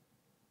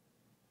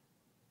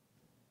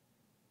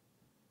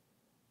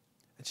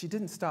 And she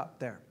didn't stop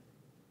there.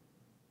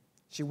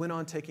 She went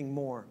on taking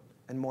more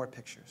and more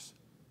pictures.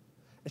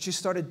 And she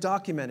started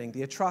documenting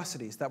the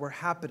atrocities that were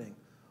happening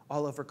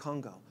all over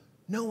Congo.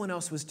 No one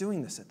else was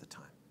doing this at the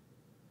time.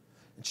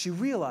 And she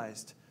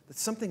realized that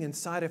something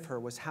inside of her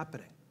was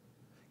happening.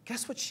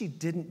 Guess what she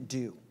didn't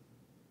do?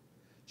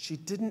 She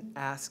didn't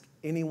ask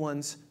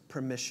anyone's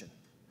permission.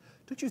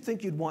 Don't you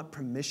think you'd want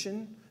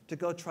permission to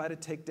go try to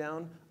take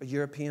down a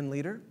European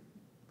leader?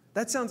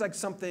 That sounds like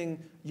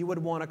something you would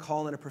want to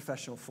call in a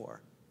professional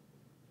for.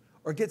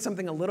 Or get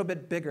something a little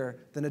bit bigger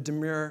than a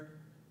demure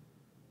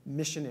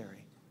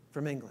missionary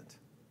from England.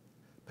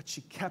 But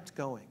she kept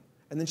going.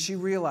 And then she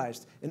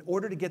realized, in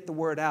order to get the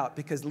word out,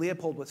 because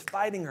Leopold was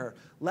fighting her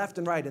left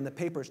and right in the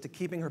papers to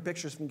keeping her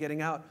pictures from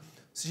getting out,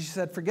 so she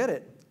said, forget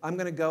it. I'm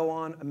going to go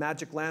on a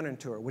Magic Lantern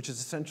tour, which is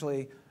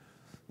essentially,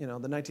 the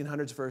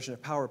 1900s version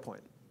of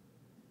PowerPoint.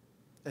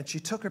 And she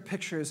took her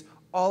pictures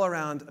all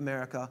around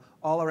America,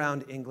 all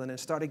around England, and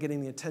started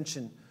getting the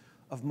attention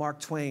of Mark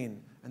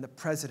Twain and the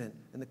President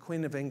and the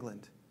Queen of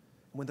England.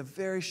 And with a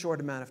very short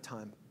amount of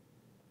time,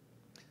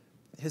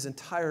 his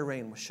entire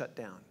reign was shut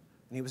down,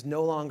 and he was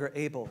no longer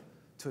able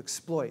to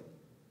exploit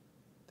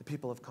the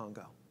people of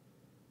Congo.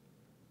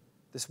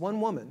 This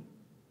one woman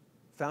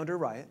found her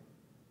riot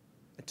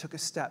and took a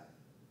step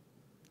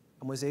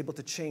and was able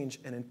to change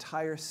an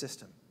entire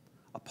system,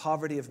 a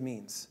poverty of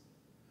means,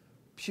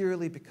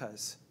 purely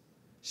because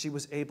she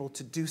was able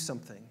to do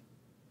something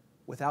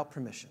without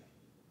permission.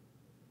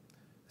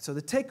 So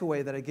the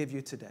takeaway that I give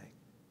you today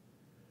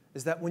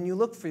is that when you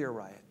look for your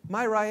riot,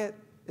 my riot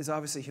is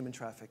obviously human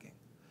trafficking.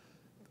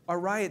 Our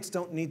riots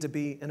don't need to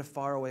be in a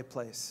faraway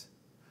place.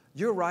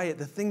 Your riot,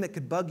 the thing that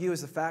could bug you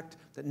is the fact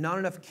that not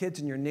enough kids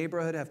in your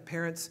neighborhood have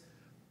parents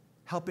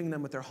helping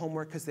them with their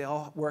homework because they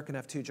all work and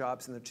have 2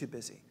 jobs and they're too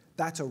busy.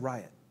 That's a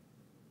riot.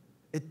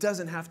 It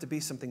doesn't have to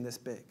be something this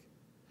big.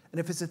 And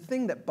if it's a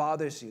thing that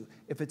bothers you,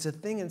 if it's a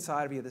thing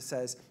inside of you that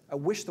says, I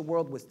wish the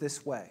world was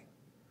this way,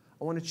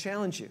 I want to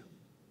challenge you.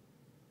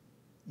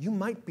 You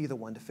might be the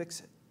one to fix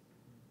it.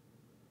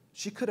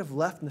 She could have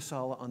left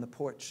Nasala on the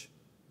porch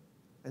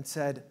and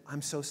said,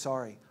 I'm so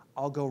sorry,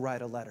 I'll go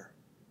write a letter.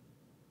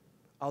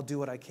 I'll do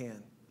what I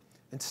can.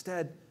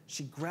 Instead,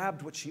 she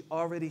grabbed what she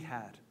already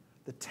had,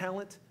 the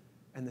talent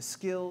and the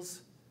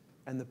skills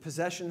and the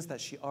possessions that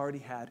she already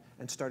had,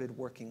 and started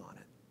working on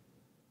it.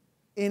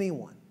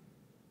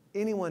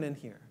 Anyone in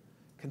here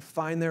can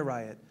find their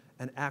riot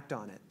and act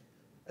on it,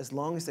 as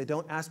long as they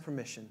don't ask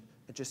permission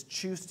and just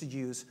choose to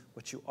use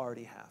what you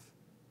already have.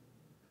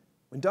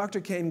 When Dr.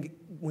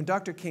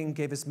 King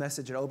gave his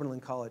message at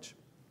Oberlin College,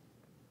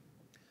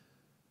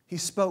 he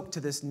spoke to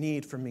this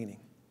need for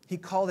meaning. He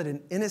called it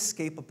an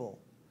inescapable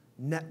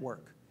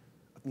network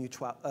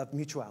of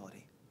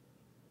mutuality.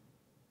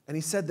 And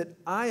he said that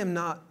I am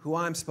not who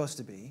I'm supposed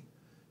to be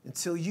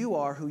until you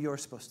are who you're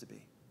supposed to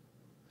be.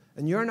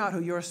 And you're not who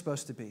you're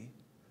supposed to be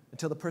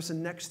until the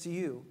person next to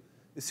you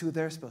is who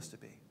they're supposed to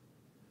be.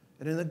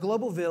 And in a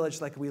global village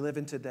like we live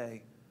in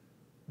today,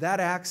 that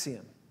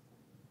axiom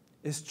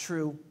is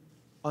true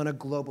on a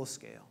global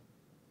scale.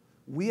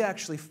 We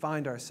actually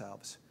find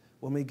ourselves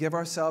when we give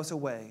ourselves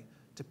away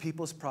to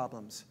people's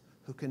problems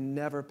who can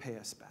never pay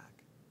us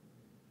back.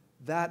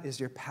 That is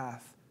your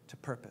path to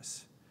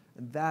purpose.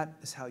 And that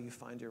is how you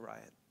find your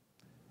riot.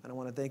 And I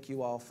want to thank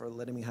you all for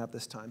letting me have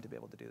this time to be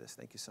able to do this.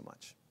 Thank you so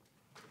much.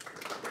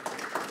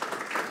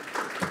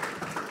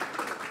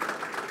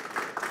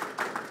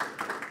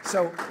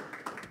 So,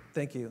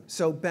 thank you.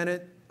 So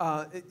Bennett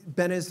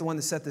is the one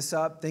that set this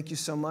up. Thank you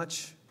so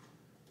much.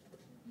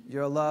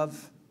 You're a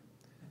love.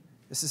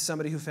 This is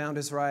somebody who found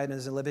his riot and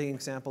is a living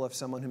example of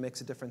someone who makes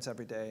a difference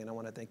every day, and I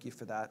want to thank you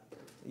for that.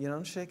 You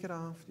don't shake it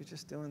off. You're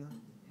just doing that.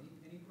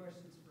 Any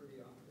questions for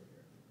the author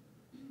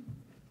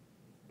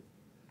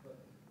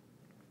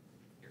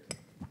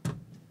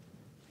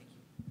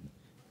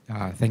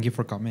here? Thank you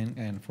for coming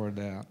and for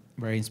the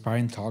very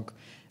inspiring talk.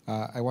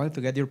 I wanted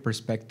to get your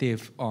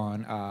perspective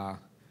on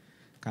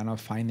kind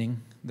of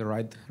finding the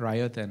right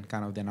riot and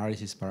kind of the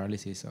analysis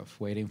paralysis of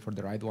waiting for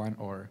the right one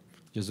or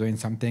just doing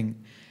something.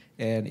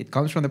 And it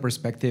comes from the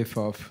perspective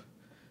of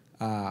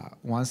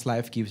once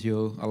life gives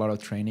you a lot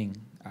of training,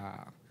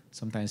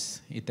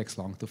 sometimes it takes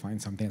long to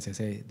find something. As I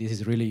say, this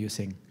is really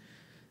using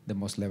the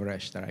most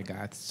leverage that I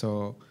got.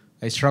 So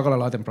I struggle a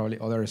lot, and probably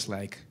others,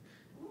 like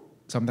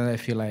sometimes I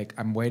feel like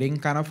I'm waiting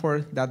kind of for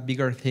that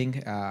bigger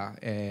thing,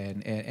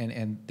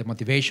 and the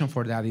motivation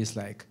for that is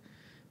like,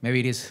 maybe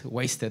it is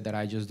wasted that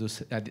I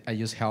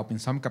just help in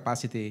some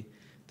capacity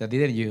that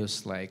didn't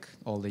use like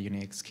all the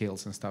unique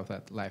skills and stuff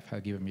that life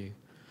had given me.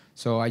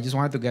 So I just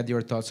wanted to get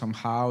your thoughts on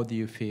how do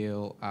you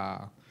feel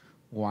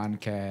one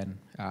can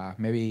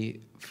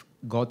maybe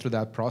go through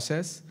that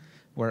process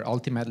where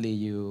ultimately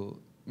you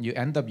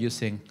end up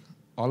using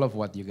all of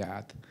what you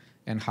got,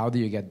 and how do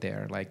you get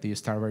there? Like, do you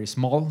start very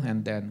small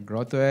and then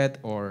grow to it,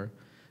 or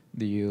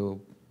do you,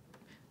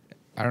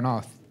 I don't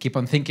know, keep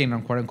on thinking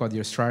on quote-unquote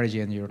your strategy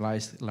and your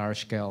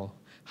large-scale,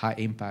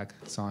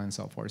 high-impact, so on and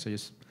so forth? So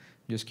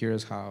just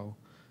curious how,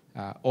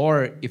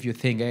 or if you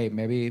think, hey,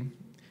 maybe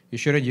you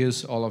shouldn't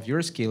use all of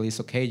your skill. It's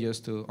okay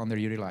just to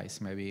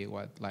underutilize maybe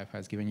what life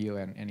has given you,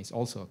 and it's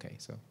also okay.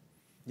 So,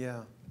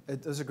 yeah,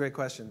 those are great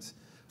questions.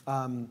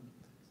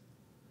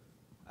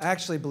 I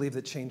actually believe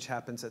that change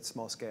happens at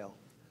small scale.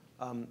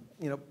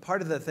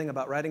 Part of the thing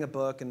about writing a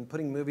book and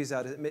putting movies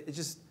out,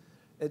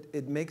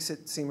 it makes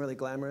it seem really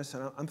glamorous.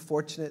 And I'm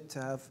fortunate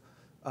to have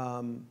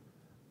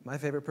my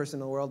favorite person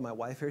in the world, my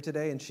wife, here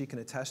today, and she can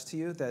attest to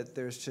you that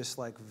there's just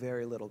like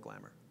very little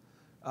glamour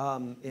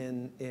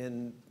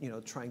in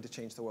trying to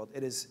change the world.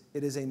 It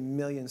is a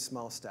million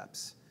small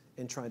steps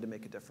in trying to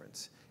make a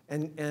difference,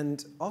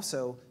 and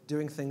also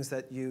doing things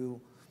that you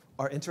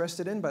are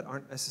interested in but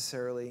aren't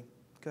necessarily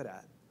good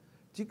at.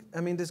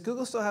 Does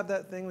Google still have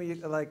that thing where you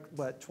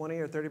 20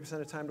 or 30%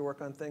 of time to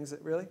work on things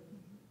that really?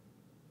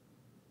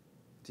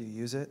 Do you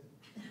use it?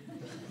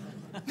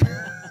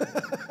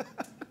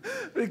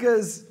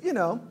 Because,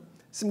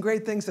 some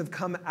great things have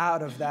come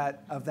out of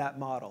that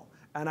model.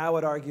 And I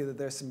would argue that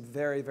there's some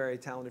very, very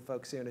talented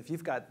folks here. And if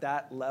you've got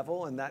that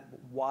level and that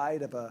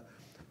wide of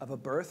a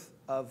berth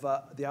of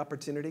the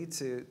opportunity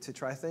to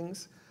try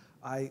things,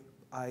 I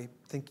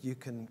think you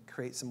can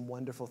create some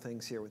wonderful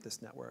things here with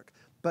this network.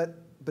 But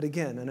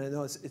again, and I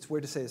know it's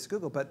weird to say this to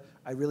Google, but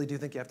I really do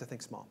think you have to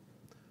think small.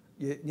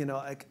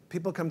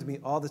 People come to me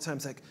all the time.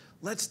 It's like,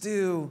 let's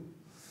do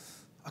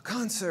a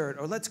concert,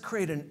 or let's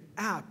create an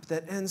app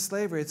that ends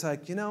slavery. It's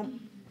like,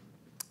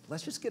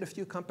 let's just get a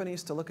few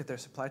companies to look at their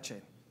supply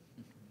chain.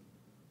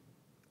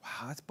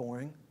 Wow, that's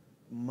boring.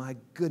 My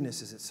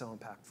goodness, is it so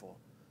impactful.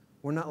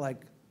 We're not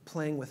like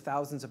playing with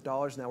thousands of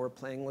dollars now. We're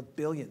playing with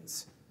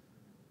billions,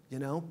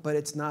 But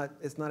it's not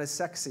as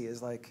sexy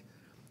as like.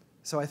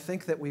 So I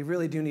think that we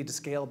really do need to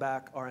scale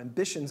back our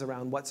ambitions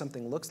around what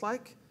something looks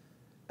like,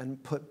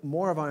 and put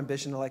more of our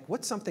ambition to like,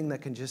 what's something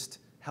that can just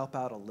help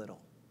out a little.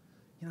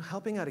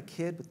 Helping out a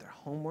kid with their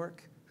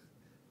homework,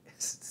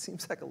 it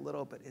seems like a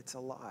little, but it's a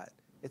lot.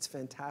 It's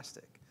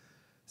fantastic.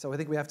 So I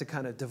think we have to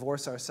kind of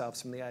divorce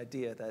ourselves from the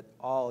idea that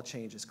all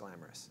change is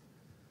glamorous.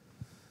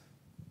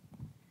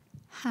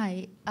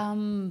 Hi.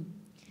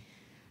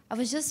 I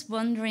was just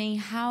wondering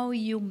how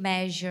you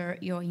measure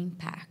your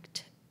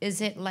impact. Is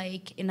it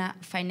like in a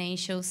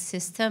financial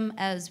system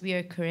as we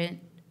are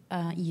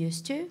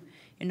used to?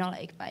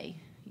 Like by,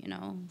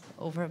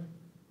 over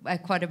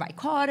quarter by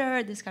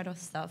quarter, this kind of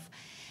stuff.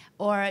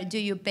 Or do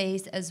you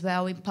base as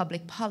well in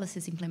public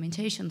policies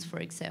implementations, for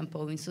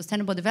example, in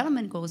sustainable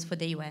development goals for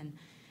the UN?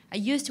 I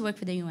used to work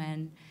for the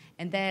UN,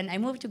 and then I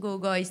moved to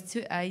Google.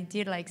 I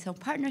did like some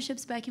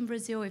partnerships back in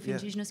Brazil with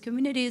indigenous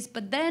communities,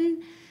 but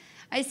then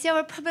I see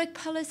our public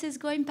policies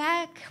going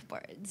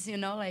backwards,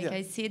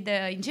 I see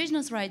the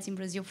indigenous rights in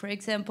Brazil, for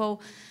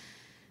example,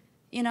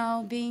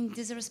 being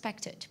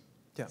disrespected.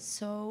 Yeah.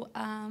 So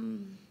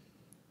I'm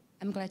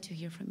glad to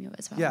hear from you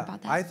as well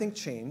about that. I think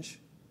change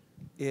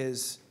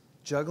is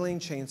juggling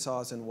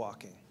chainsaws and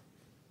walking.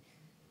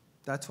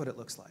 That's what it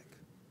looks like.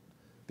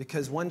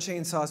 Because one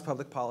chainsaw is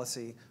public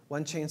policy,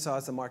 one chainsaw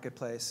is the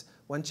marketplace,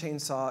 one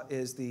chainsaw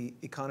is the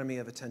economy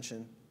of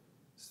attention.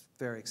 It's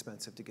very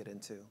expensive to get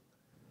into.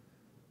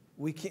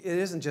 It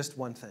isn't just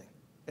one thing.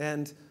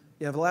 And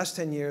the last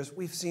 10 years,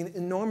 we've seen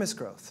enormous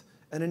growth,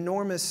 an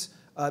enormous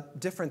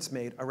difference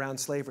made around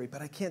slavery.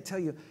 But I can't tell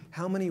you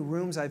how many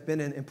rooms I've been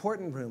in,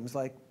 important rooms,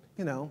 like,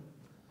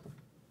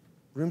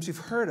 rooms you've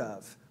heard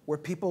of, where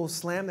people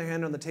slam their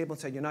hand on the table and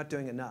say, you're not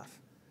doing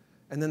enough.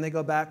 And then they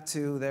go back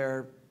to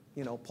their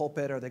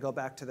pulpit, or they go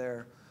back to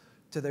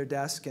their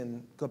desk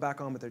and go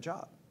back on with their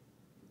job.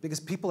 Because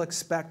people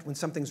expect when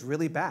something's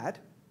really bad,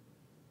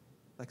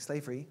 like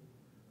slavery,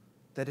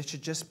 that it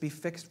should just be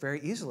fixed very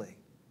easily.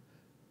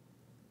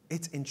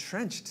 It's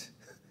entrenched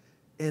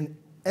in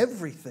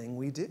everything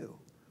we do.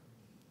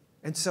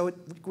 And so it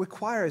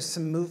requires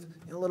a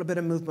little bit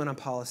of movement on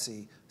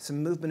policy,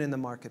 some movement in the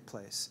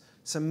marketplace,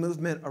 some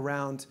movement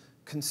around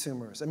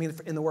consumers.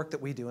 In the work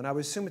that we do, and I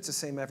would assume it's the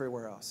same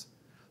everywhere else.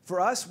 For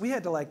us, we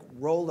had to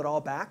roll it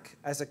all back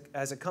as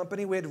a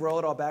company. We had to roll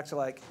it all back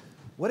to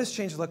what does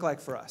change look like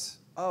for us?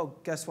 Oh,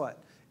 guess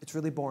what? It's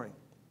really boring.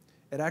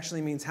 It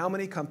actually means how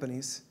many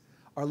companies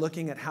are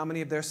looking at how many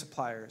of their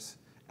suppliers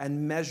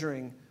and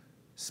measuring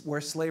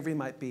where slavery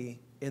might be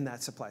in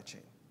that supply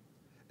chain.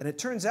 And it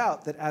turns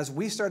out that as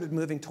we started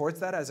moving towards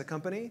that as a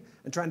company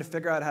and trying to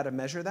figure out how to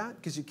measure that,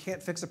 because you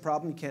can't fix a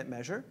problem you can't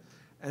measure,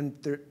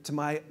 and to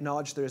my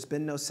knowledge, there's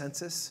been no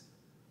census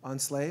on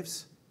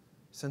slaves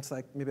since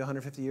maybe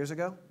 150 years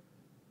ago.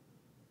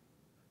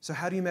 So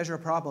how do you measure a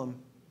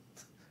problem?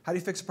 How do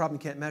you fix a problem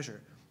you can't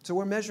measure? So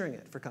we're measuring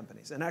it for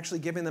companies and actually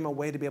giving them a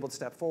way to be able to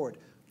step forward.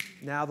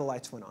 Now the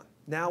lights went on.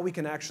 Now we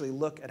can actually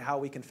look at how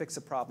we can fix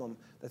a problem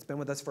that's been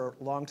with us for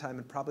a long time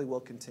and probably will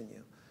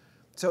continue.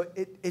 So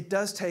it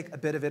does take a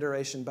bit of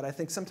iteration, but I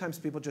think sometimes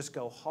people just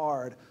go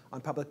hard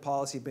on public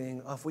policy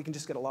being, if we can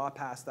just get a law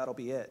passed, that'll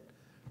be it.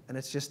 And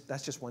that's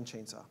just one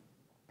chainsaw,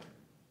 in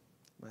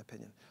my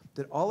opinion.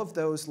 Did all of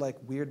those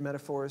weird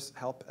metaphors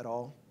help at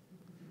all?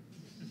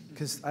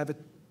 Because I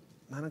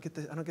don't get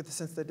the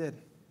sense they did.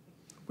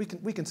 We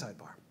can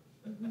sidebar.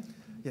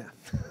 Yeah.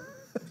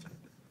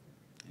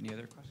 Any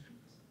other questions?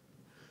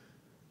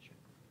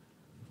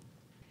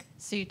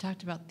 So you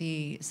talked about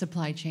the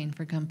supply chain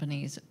for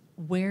companies.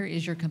 Where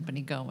is your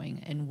company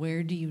going, and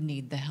where do you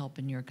need the help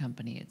in your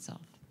company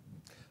itself?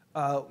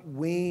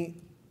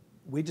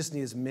 We just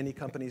need as many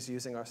companies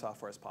using our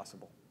software as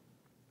possible.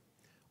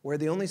 We're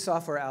the only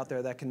software out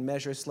there that can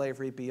measure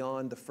slavery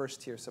beyond the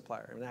first-tier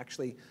supplier. And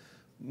actually,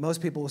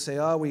 most people will say,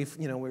 oh,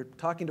 we're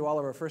talking to all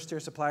of our first-tier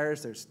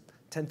suppliers. There's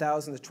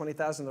 10,000, there's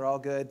 20,000, they're all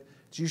good.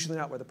 It's usually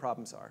not where the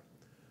problems are.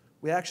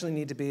 We actually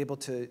need to be able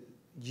to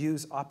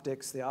use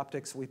optics, the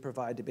optics we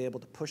provide, to be able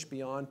to push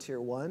beyond tier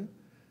 1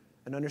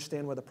 and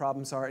understand where the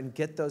problems are and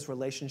get those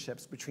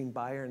relationships between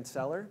buyer and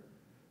seller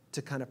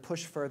to kind of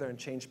push further and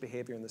change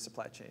behavior in the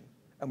supply chain.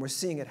 And we're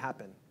seeing it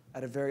happen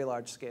at a very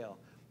large scale.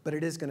 But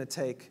it is going to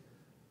take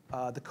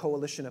the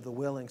coalition of the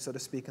willing, so to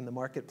speak, in the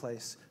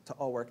marketplace to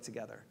all work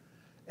together.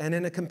 And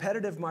in a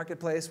competitive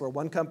marketplace where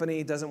one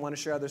company doesn't want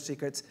to share their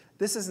secrets,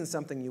 this isn't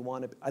something you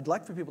want to. I'd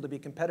like for people to be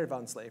competitive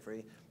on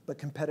slavery, but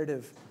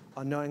competitive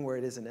on knowing where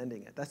it is and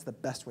ending it. That's the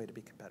best way to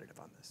be competitive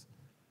on this.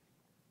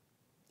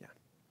 Yeah.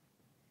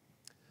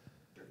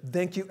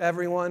 Thank you,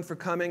 everyone, for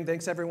coming.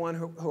 Thanks, everyone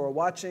who are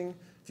watching.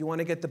 If you want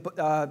to get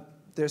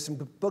there's some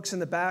books in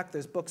the back.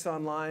 There's books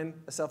online,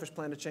 A Selfish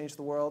Plan to Change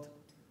the World.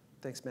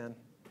 Thanks, man.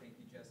 Thank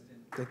you, Justin.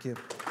 Thank you.